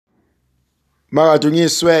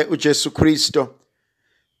Makadunyiswe uJesu Kristo.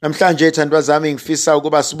 Namhlanje ethandwa zami ngifisa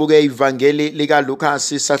ukuba sibuke ivangeli lika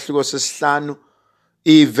Lukas isahluko sesihlanu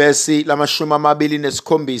ivesi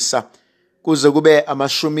lama-27 kuze kube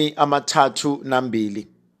ama-32.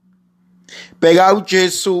 Bheka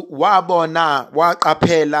uJesu wabona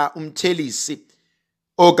waqaphela umthelisi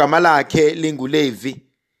ogama lakhe linguLevi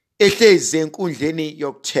ehlezi enkundleni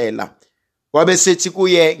yokuthela. Wabe sethi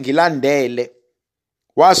kuye ngilandele.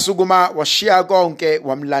 Wasukuma washiya konke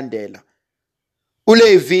wamlandela.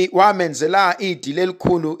 uLevi wamenzela idili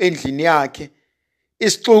elikhulu endlini yakhe.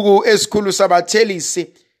 Isixuku esikhulu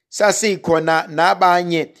sabathelisi sasikhona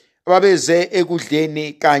nabanye ababeze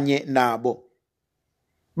ekudleni kanye nabo.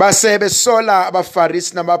 Base besola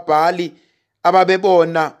abaFarisi nababhali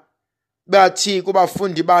ababebona bathi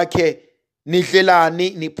kubafundi bakhe, nidlelani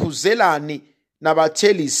niphuzelani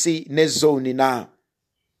nabathelisi nezoni na?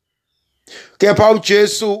 Kepha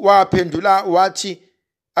uJesu waphendula wathi,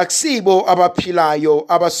 akusibo abaphilayo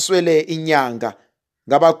abaswele inyanga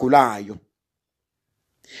ngabagulayo.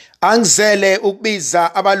 Angizele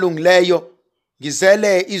ukubiza abalungileyo,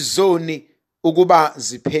 ngizele izoni ukuba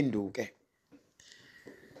ziphenduke.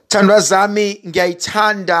 Thandwa zami,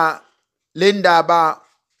 ngiyayithanda le ndaba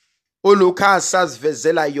uLukas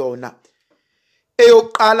asivezela yona.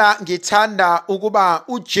 Eyokuqala ngithanda ukuba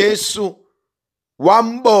uJesu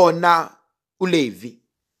wambona uLevi.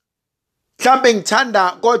 Mhlambe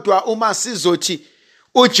ngithanda kodwa uma sizothi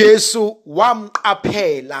uJesu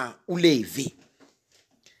wamqaphela uLevi.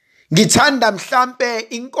 Ngithanda mhlambe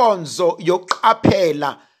inkonzo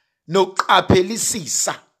yokuqaphela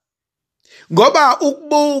nokuqaphelisisa. Ngoba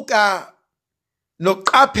ukubuka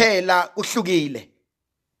nokuqaphela kuhlukile.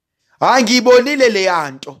 Angiyibonile le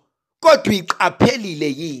yanto kodwa iqaphelile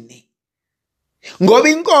yini? Ngoba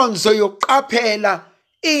inkonzo yokuqaphela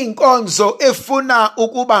inkonzo efuna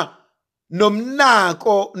ukuba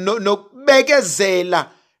nomnako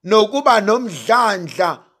nokubekezela nokuba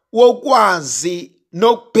nomdlandla wokwazi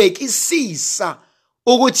nokubhekisisa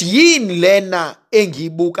ukuthi yini lena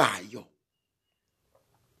engiyibukayo.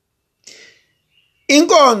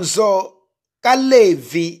 Inkonzo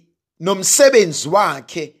kaLevi nomsebenzi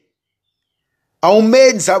wakhe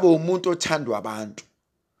awumenza abe umuntu othandwa abantu.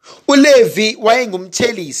 uLevi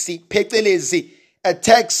wayengumthelisi phecelezi a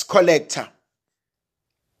tax collector.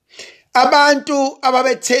 Abantu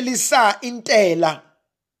ababethelisa intela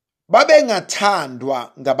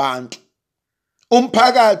babengathandwa ngabantu.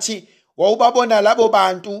 Umphakathi wawubabona labo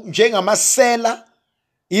bantu njengamasela,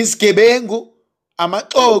 izigebengu,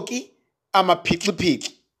 amaxoki,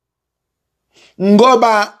 amaphixiphici.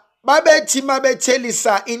 Ngoba babethi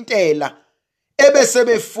mabethelisa intela ebese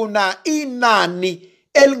befuna inani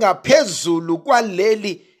elingaphezulu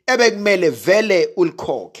kwaleli ebekumele vele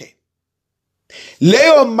ulikhokhe.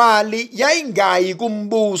 Leyo mali yayingayi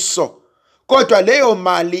kumbuso, kodwa leyo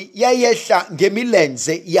mali yayehla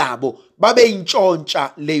ngemilenze yabo,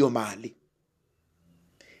 babeyintshontsha leyo mali.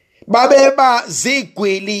 Babeba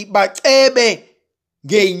zigwili bacebe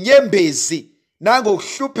ngenyembezi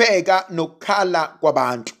nangokuhlupheka nokukhala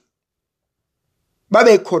kwabantu.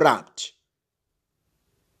 Babe corrupt.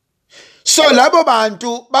 So labo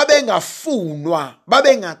bantu babengafunwa,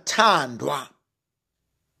 babengathandwa.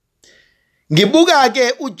 Ngibuka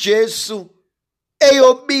ke uJesu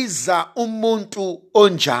eyobiza umuntu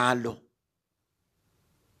onjalo.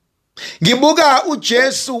 Ngibuka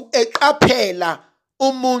uJesu eqaphela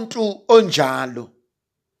umuntu onjalo.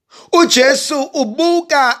 uJesu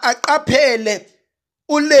ubuka aqaphele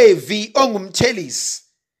uLevi ongumthelisi.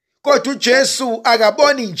 Kodwa uJesu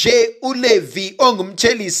akaboni nje uLevi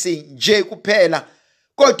ongumthelisi nje kuphela,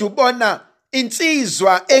 kodwa ubona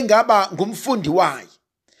insizwa engaba ngumfundi wakhe.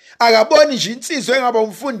 Akaboni nje insizwa engaba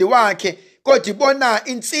umfundi wakhe, kodwa ibona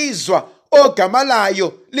insizwa ogama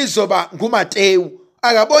layo lizoba nguMateyu.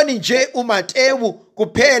 Akaboni nje uMateyu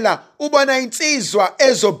kuphela, ubona insizwa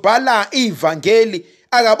ezobhala ivangeli.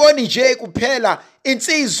 Akaboni nje kuphela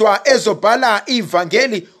insizwa ezobhala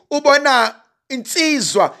ivangeli, ubona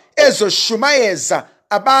insizwa ezoshumayeza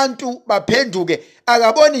abantu baphenduke.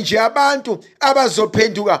 Akaboni nje abantu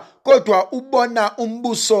abazophenduka, kodwa ubona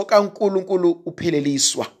umbuso kaNkulunkulu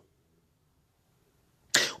upheleliswa.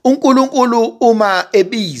 uNkulunkulu uma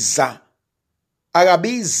ebiza,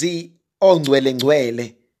 akabizi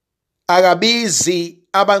ongcwele, akabizi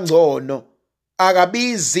abangcono,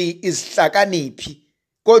 akabizi isihlakaniphi,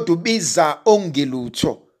 kodwa ubiza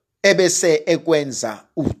ongelutho ebese ekwenza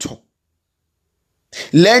utho.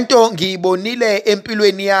 Lento ngiyibonile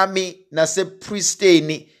empilweni yami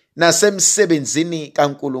nasepristeni nasemsebenzini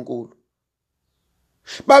kaNkulunkulu.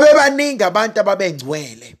 Babe baningi abantu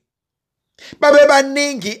ababengcwele. Babe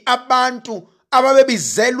baningi abantu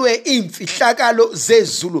ababebizelwe imfihlakalo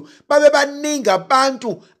zezulu, babebaningi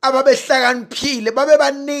abantu ababehlakaniphile,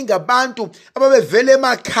 babebaningi abantu ababevele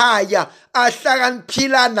emakhaya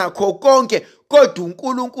ahlakaniphila nakho konke, kodwa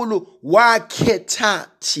uNkulunkulu wakhetha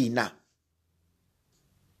thina.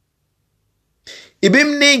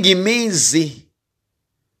 Ibimningi imizi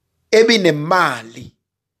ebinemali,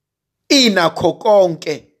 inakho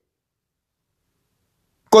konke,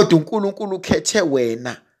 kodwa uNkulunkulu ukhethe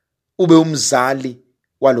wena ube umzali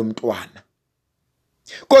walomntwana.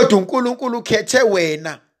 Kodwa uNkulunkulu ukhethe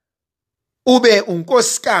wena ube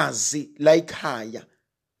unkosikazi la ekhaya,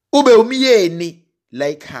 ube umyeni la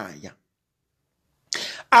ekhaya.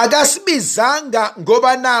 Akasibizanga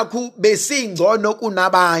ngoba nakhu besingcono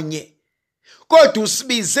kunabanye, kodwa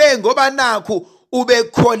usibize ngoba nakhu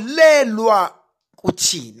ubekholelwa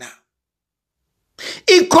kuthina.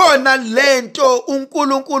 Ikhona lento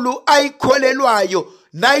uNkulunkulu ayikholelwayo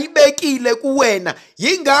nayibekile kuwena,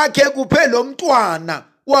 yingakhe kuphe lo mntwana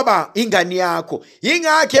waba ingane yakho,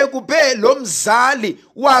 yingakhe kuphe lo mzali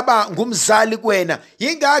waba ngumzali kuwena,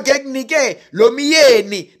 yingakhe kunike lo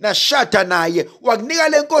myeni nashada naye, wakunika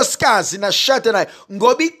le nkosikazi nashada naye,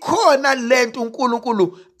 ngoba ikhona lento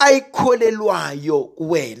uNkulunkulu ayikholelwayo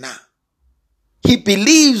kuwena. He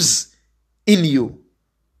believes in you.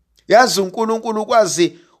 Yazi uNkulunkulu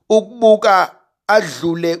kwazi ukubuka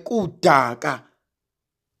adlule kudaka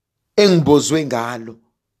engibozwe ngalo,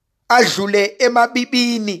 adlule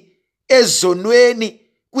emabibini, ezonweni,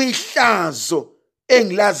 kwihlazo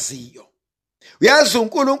engilaziyo. Uyazi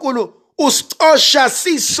uNkulunkulu usicosha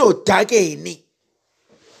sisodakeni.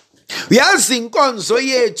 Uyazi inkonzo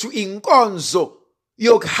yethu inkonzo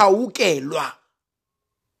yokuhawukelwa.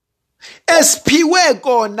 Esiphiwe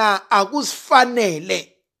kona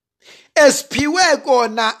akusifanele, esiphiwe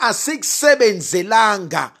kona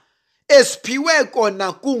asikusebenzelanga, esiphiwe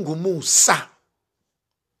kona kungumusa.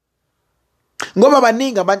 Ngoba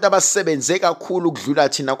baningi abantu abasebenze kakhulu ukudlula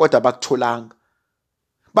thina kodwa abakutholanga.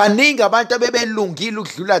 Baningi abantu abebelungile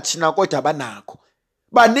ukudlula thina kodwa abanakho.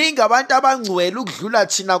 Baningi abantu abangcwele ukudlula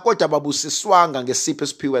thina kodwa babusiswanga ngesipho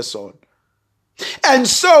esiphiwe sona. And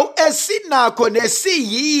so esinakho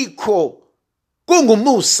nesiyikho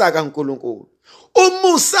kungumusa kaNkulunkulu.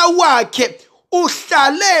 Umusa wakhe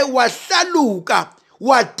uhlale wahlaluka,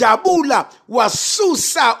 wadabula,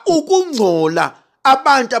 wasusa ukungcola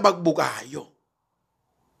abantu abakubukayo.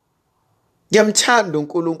 Ngiyamthanda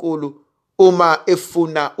uNkulunkulu uma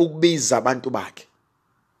efuna ukubiza abantu bakhe.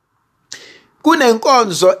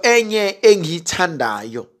 Kunenkonzo enye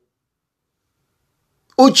engiyithandayo.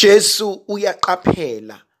 uJesu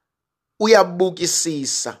uyaqaphela,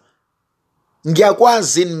 uyabukisisa.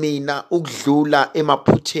 Ngiyakwazi mina ukudlula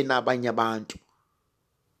emaphutheni abanye abantu.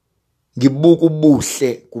 Ngibuka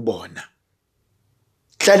ubuhle kubona.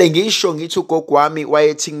 Hlale ngisho ngithi ugogo wami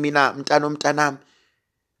wayethi mina mntanami,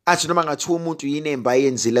 athi noma ngathiwa umuntu yini emba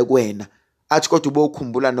yenzile kuwena, athi kodwa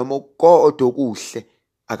ubokhumbula noma kodwa okuhle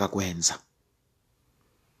akakwenza.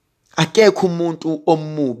 Akekho umuntu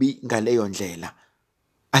omubi ngaleyo ndlela.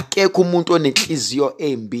 Akekho umuntu onenhliziyo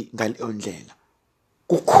embi ngaleyo ndlela.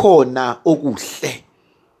 Kukhona okuhle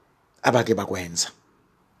abake bakwenza,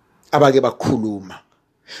 abake bakhuluma,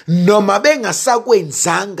 noma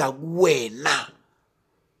bengasakwenzanga kuwena,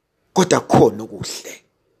 kodwa khona okuhle.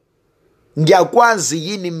 Ngiyakwazi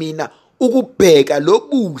yini mina ukubheka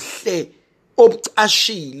lobuhle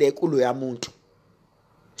obucashile kuloya muntu.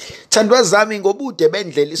 Thandwa zami, ngobude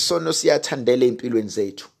bendlela isono siyathandela empilweni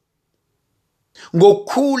zethu.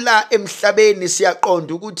 Ngokukhula emhlabeni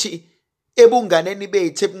siyaqonda ukuthi ebunganeni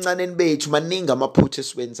bethu, ebuncaneni bethu maningi amaphutha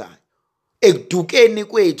esiwenzayo. Ekudukeni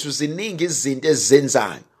kwethu ziningi izinto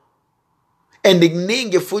ezenzayo. And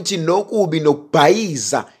kuningi futhi nokubi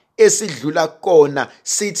nokubhayiza esidlula kona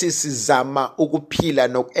sithi sizama ukuphila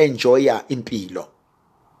nokuenjoya impilo.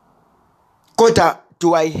 Kodwa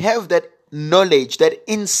do I have that knowledge, that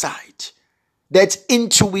insight, that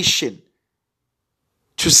intuition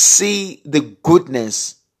to see the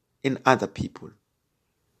goodness in other people?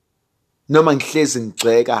 Noma ngihlezi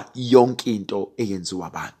ngigxeka yonke into eyenziwa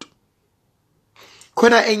abantu.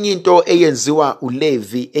 Khona enye into eyenziwa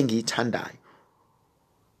uLevi engiyithandayo.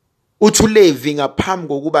 Uthi uLevi ngaphambi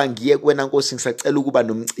kokuba ngiye kuwena Nkosi ngisacela ukuba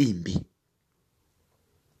nomcimbi.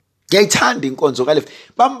 Ngiyayithanda inkonzo kaLevi.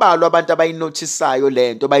 Bambalwa abantu abayinotisayo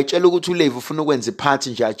lento, bayitshela ukuthi uLevi ufuna ukwenza iphathi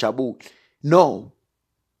nje ajabule. No.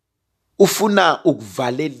 Ufuna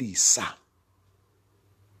ukuvalelisa.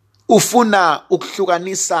 Ufuna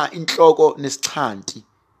ukuhlukanisa inhloko nesixhanti.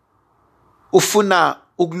 Ufuna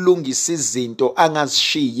ukulungisa izinto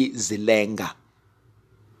angazishiyi zilenga.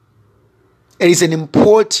 It is an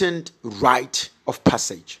important rite of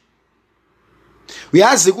passage.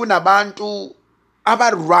 Uyazi kunabantu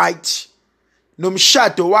aba-right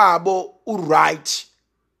nomshado wabo u-right,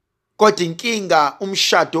 kodwa inkinga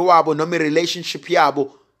umshado wabo noma i-relationship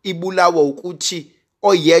yabo ibulawa ukuthi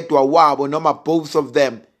oyedwa wabo noma both of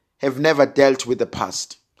them have never dealt with the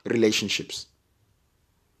past relationships.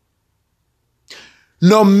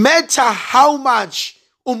 No matter how much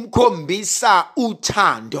umkhombisa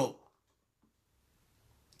uthando,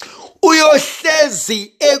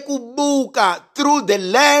 uyohlezi ekubuka through the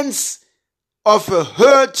lens of a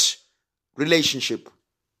hurt relationship.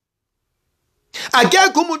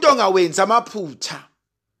 Akekho umuntu ongawenza amaphutha,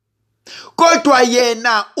 kodwa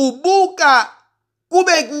yena ubuka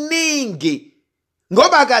kube kuningi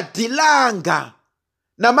ngoba kadilanga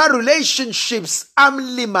nama relationships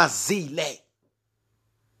amlimazile.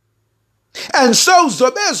 And so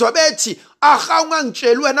zobezwa bethi aha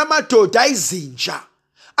ungangitshela wena amadoda izinja,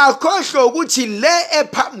 akhohlwe ukuthi le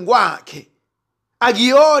ephambi kwakhe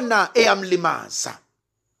akuyona eyamlimaza.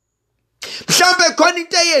 Mhlambe khona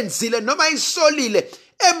into eyenzile noma isolile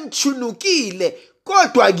emthunukile,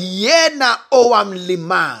 kodwa kuyena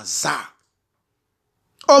owamlimaza.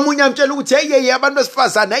 Omunye amtshela ukuthi hey abantu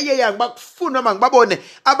besifazana hey ngibakufuna noma ngibabone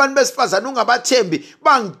abantu besifazana ungabathembi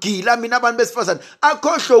bangigila mina abantu besifazana,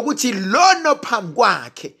 akhohlwe ukuthi lona phambi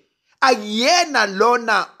kwakhe akuyena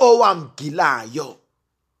lona owamgilayo.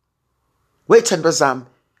 Wethandwa zami,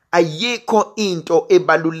 ayikho into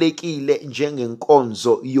ebalulekile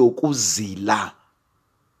njengenkonzo yokuzila.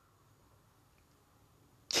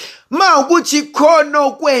 Ma ukuthi khona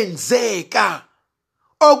okwenzeka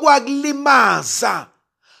okwakulimaza,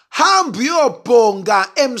 hamba uyobhonga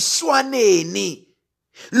emswaneni,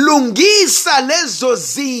 lungisa lezo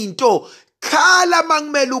zinto, khala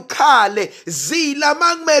makumele ukhale, zila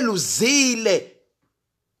makumele uzile,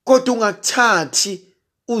 kodwa ungakuthathi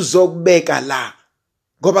uzokubeka la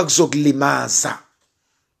ngoba kuzokulimaza.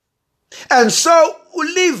 And so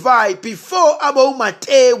uLevi before abo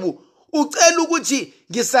uMatewu ucela ukuthi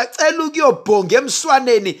ngisacela ukuyobhonga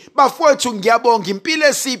emswaneni, bafowethu ngiyabonga impilo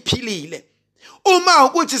esiphilile. Uma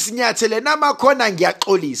ukuthi sinyathele namakhona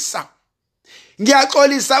ngiyaxolisa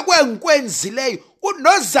kwengikwenzileyo.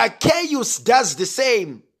 uNoZaccheus does the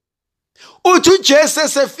same. Uthi uJesu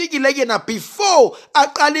esefikile yena before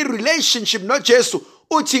aqala i-relationship noJesu,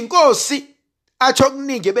 uthi Nkosi athi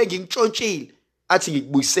okuningi bengingitshontshile, athi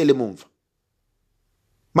ngikubuyisele emuva.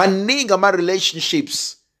 Maningi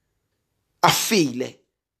ama-relationships afile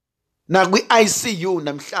na kwi-ICU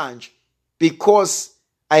namhlanje because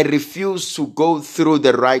I refuse to go through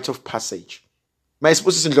the rite of passage.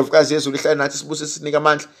 Mayisibusise indlovukazi Yesu lihlale nathi, sibusise sinika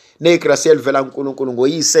amandla negrasi elivela kuNkulunkulu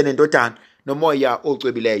ngoYise neNdodana noMoya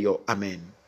ocwebileyo. Amen.